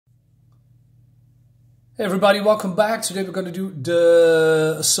Hey everybody, welcome back. Today we're going to do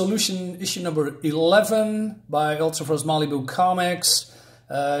the solution issue number 11 by Ultrafrost Malibu Comics.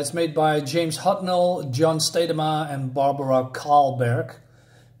 It's made by James Hudnall, John Statema and Barbara Kaalberg,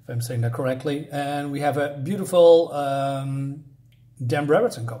 if I'm saying that correctly. And we have a beautiful Dan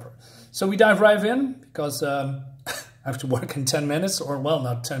Brereton cover. So we dive right in because I have to work in 10 minutes, or well,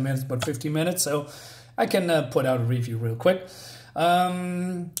 not 10 minutes, but 15 minutes. So I can put out a review real quick.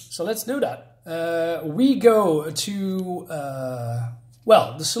 So let's do that. We go to,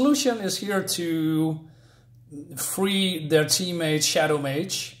 well, the solution is here to free their teammate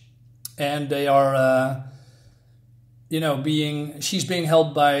Shadowmage, and they are, you know, she's being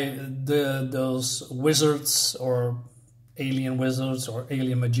held by those wizards or alien wizards or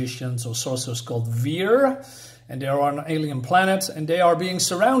alien magicians or sorcerers called Veer, and they are on an alien planet, and they are being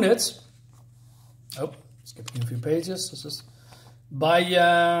surrounded. Oh, skipping a few pages. This is by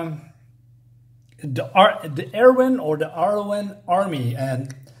the Aerwan or the Aerwan Army,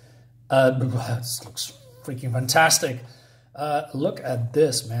 and this looks freaking fantastic. Look at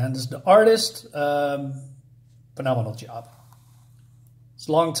this, man. This is the artist. Phenomenal job. It's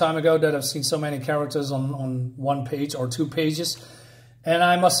a long time ago that I've seen so many characters on one page or two pages, and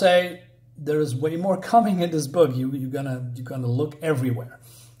I must say there is way more coming in this book. You're gonna look everywhere.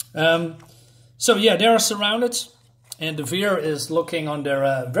 So yeah, they are surrounded. And the Veer is looking on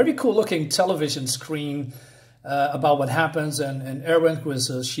their very cool looking television screen about what happens. And Aerwan, who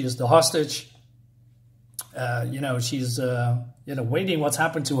is she is the hostage. You know, she's you know, waiting what's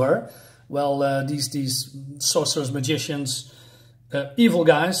happened to her. Well, these sorcerers, magicians, evil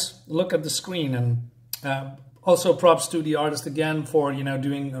guys look at the screen, and also props to the artist again for, you know,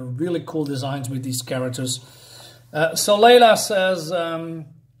 doing really cool designs with these characters. So Layla says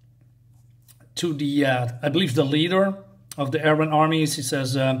to the, I believe the leader of the Aerwan Armies, he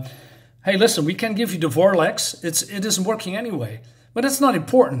says, hey, listen, we can give you the Vorlexx. It isn't working anyway. But that's not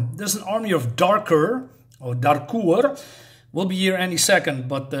important. There's an army of Darkur, or Darkur, will be here any second.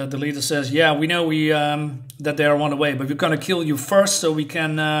 But the leader says, yeah, we know that they are on the way, but we're going to kill you first so we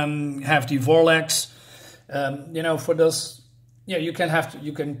can have the Vorlexx. You know, for this, yeah, you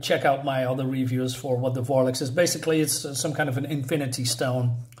can check out my other reviews for what the Vorlexx is. Basically, it's some kind of an infinity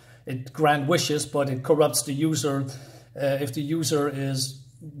stone. It grants wishes, but it corrupts the user if the user is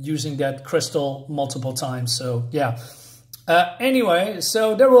using that crystal multiple times. So yeah. Anyway,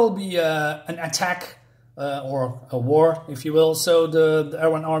 so there will be an attack or a war, if you will. So the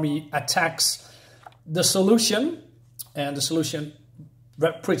Aerwan army attacks the solution, and the solution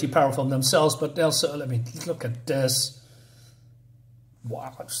pretty powerful themselves. But also, let me look at this.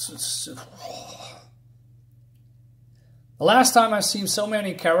 Wow. The last time I've seen so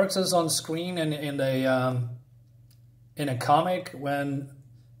many characters on screen in a comic, when,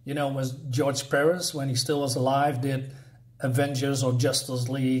 you know, was George Perez, when he still was alive, did Avengers or Justice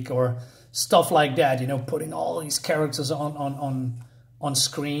League or stuff like that, you know, putting all these characters on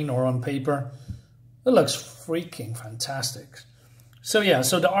screen or on paper. It looks freaking fantastic. So yeah,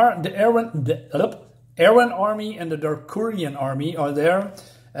 so the Aerwan army and the Darkurian army are there.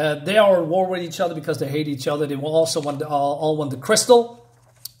 They are at war with each other because they hate each other. They will also all want the crystal.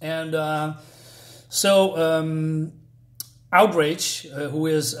 And so Outrage, who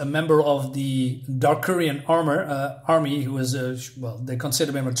is a member of the Darkurian army, who is, well, they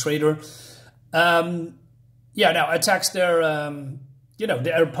consider him a traitor, yeah, now attacks their, you know,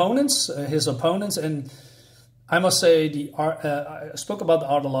 their opponents, his opponents. And I must say, I spoke about the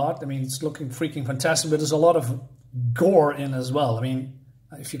art a lot. I mean, it's looking freaking fantastic, but there's a lot of gore in as well. I mean,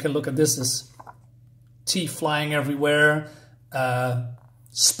 if you can look at this, there's teeth flying everywhere,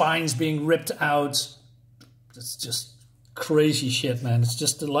 spines being ripped out. It's just crazy shit, man. It's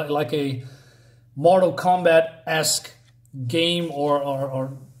just like a Mortal Kombat-esque game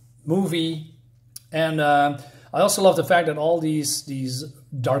or movie. And I also love the fact that all these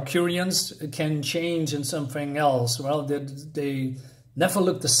Darkurians can change in something else. Well, they never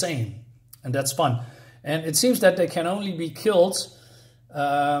look the same, and that's fun. And it seems that they can only be killed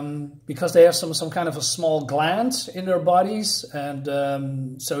because they have some kind of a small gland in their bodies,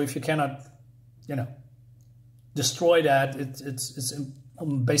 and so if you cannot, you know, destroy that, it's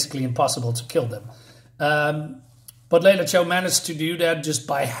basically impossible to kill them. But Layla Cho managed to do that just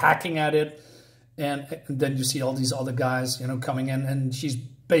by hacking at it, and then you see all these other guys, you know, coming in, and she's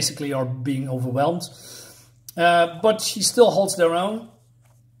basically are being overwhelmed. But she still holds their own.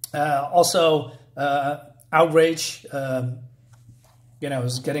 Also, Outrage, you know,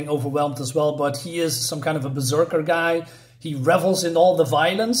 is getting overwhelmed as well, but he is some kind of a berserker guy. He revels in all the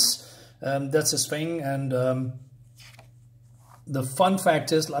violence. That's his thing. And the fun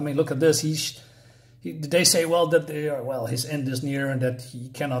fact is, I mean, look at this. they say, well, that his end is near and that he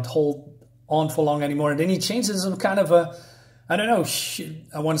cannot hold on for long anymore. And then he changes some kind of a, I don't know,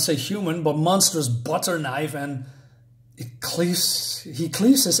 I want to say human, but monstrous butter knife, and he cleaves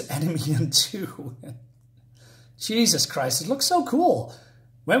his enemy in two. Jesus Christ, it looks so cool.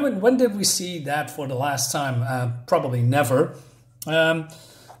 When did we see that for the last time? Probably never.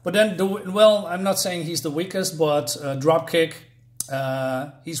 But then, I'm not saying he's the weakest, but Dropkick,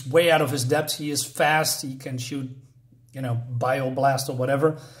 he's way out of his depth. He is fast. He can shoot, bioblast or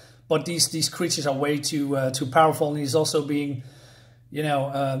whatever. But these creatures are way too powerful, and he's also being,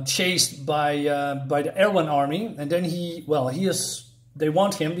 chased by the Aerwan army. And then they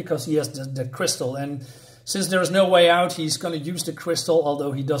want him because he has the crystal. And since there is no way out, he's going to use the crystal,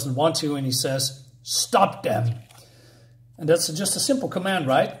 although he doesn't want to. And he says, "Stop them." And that's just a simple command,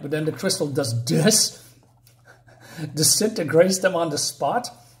 right? But then the crystal does this, disintegrates them on the spot.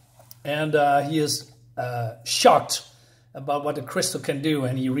 And he is shocked about what the crystal can do.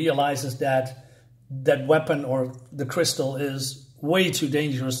 And he realizes that that weapon or the crystal is way too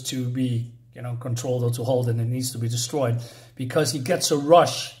dangerous to be, controlled or to hold, and it needs to be destroyed, because he gets a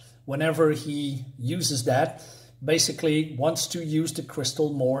rush whenever he uses that. Basically wants to use the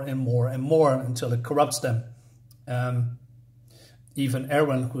crystal more and more and more until it corrupts them. Even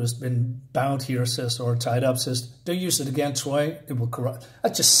Aerwan, who has been bound here, says, or tied up, says, "Don't use it again, Troy. It will corrupt." I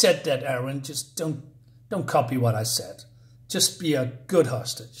just said that, Aerwan. Just don't copy what I said. Just be a good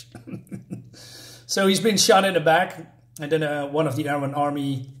hostage. So he's been shot in the back, and then one of the Aerwan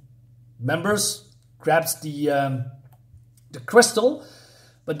army members grabs the crystal,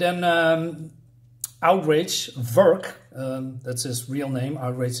 but then Outrage, Verk, that's his real name,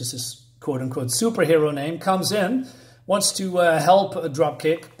 Outrage is his quote-unquote superhero name, comes in, wants to help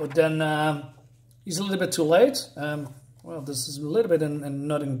Dropkick, but then he's a little bit too late. Well, this is a little bit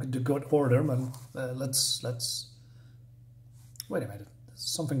not in the good order, but let's... Wait a minute,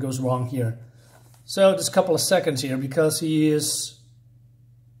 something goes wrong here. So there's a couple of seconds here, because he is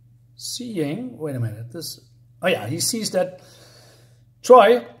seeing... Wait a minute, oh yeah, he sees that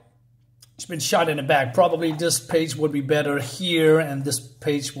Troy has been shot in the back. Probably this page would be better here, and this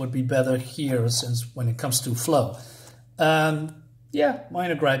page would be better here, since when it comes to flow. Yeah,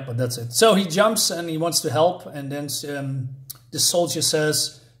 minor gripe, but that's it. So he jumps and he wants to help, and then the soldier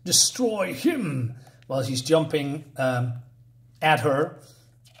says, "Destroy him," while he's jumping at her,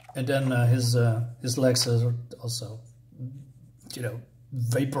 and then his legs are also,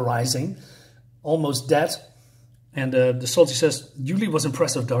 vaporizing, almost dead. And the soldier says, "Yuli was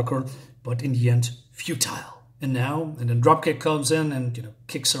impressive, Darkur, but in the end, futile. And now," and then Dropkick comes in and,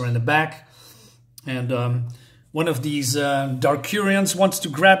 kicks her in the back. And one of these Darkurians wants to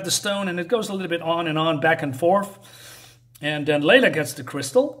grab the stone, and it goes a little bit on and on, back and forth. And then Layla gets the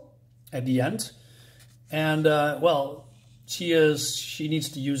crystal at the end. And, she needs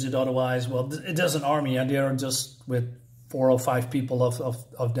to use it, otherwise, it is an army, and they are just with 4 or 5 people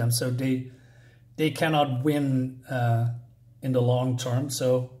of them. So they cannot win in the long term,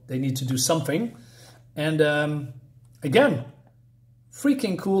 so they need to do something. And again,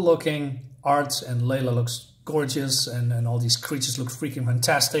 freaking cool looking art, and Layla looks gorgeous, and all these creatures look freaking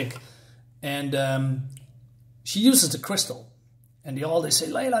fantastic. And she uses the crystal, and they say,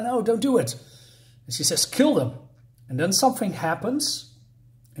 "Layla, no, don't do it." And she says, "Kill them." And then something happens,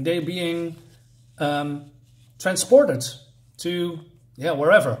 and they're being transported to,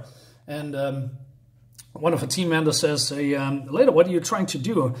 wherever. And one of the team members says, "Layla, what are you trying to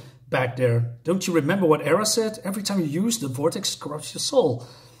do back there? Don't you remember what Era said? Every time you use the vortex, corrupts your soul."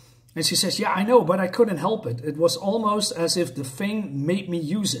 And she says, "Yeah, I know, but I couldn't help it. It was almost as if the thing made me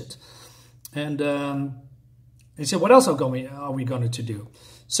use it." And he said, "What else are we going to do?"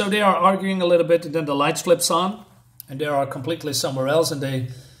 So they are arguing a little bit, and then the lights flips on, and they are completely somewhere else, and they,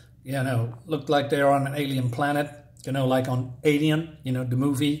 look like they are on an alien planet, like on Alien, the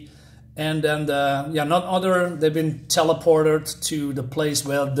movie. And then, they've been teleported to the place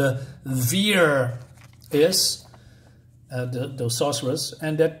where the Veer is, the sorceress,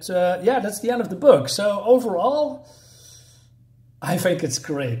 and that's the end of the book. So overall, I think it's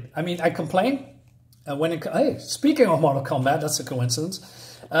great. I mean, I complain hey, speaking of Mortal Kombat, that's a coincidence.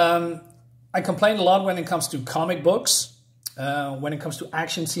 I complain a lot when it comes to comic books, when it comes to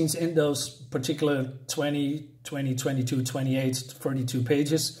action scenes in those particular 20, 22, 28, 32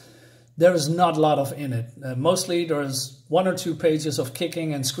 pages. There is not a lot of in it. Mostly there's 1 or 2 pages of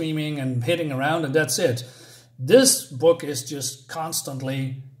kicking and screaming and hitting around, and that's it. This book is just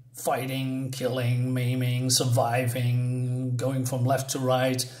constantly fighting, killing, maiming, surviving, going from left to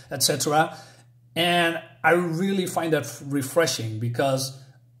right, etc. And I really find that refreshing, because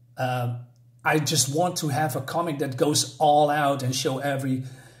I just want to have a comic that goes all out and show every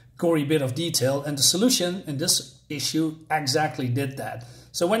gory bit of detail. And the solution in this issue exactly did that.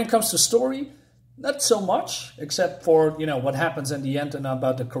 So when it comes to story, not so much, except for, you know, what happens in the end and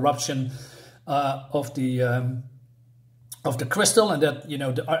about the corruption of the crystal, and that, you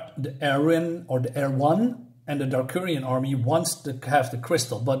know, the Aerwan or the Aerwan and the Darkurian army wants to have the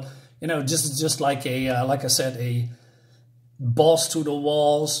crystal. But, you know, just like a, like I said, a balls to the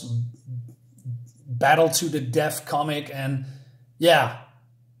walls, battle to the death comic. And yeah,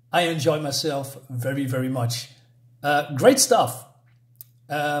 I enjoy myself very, very much. Great stuff.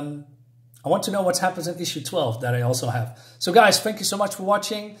 I want to know what happens in issue 12 that I also have. So guys, thank you so much for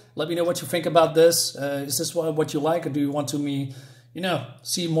watching. Let me know what you think about this. Is this what you like, or do you want to me, you know,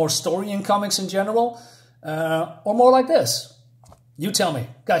 see more story in comics in general, or more like this? You tell me.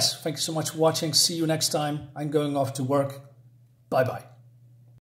 Guys, thank you so much for watching. See you next time. I'm going off to work. Bye-bye.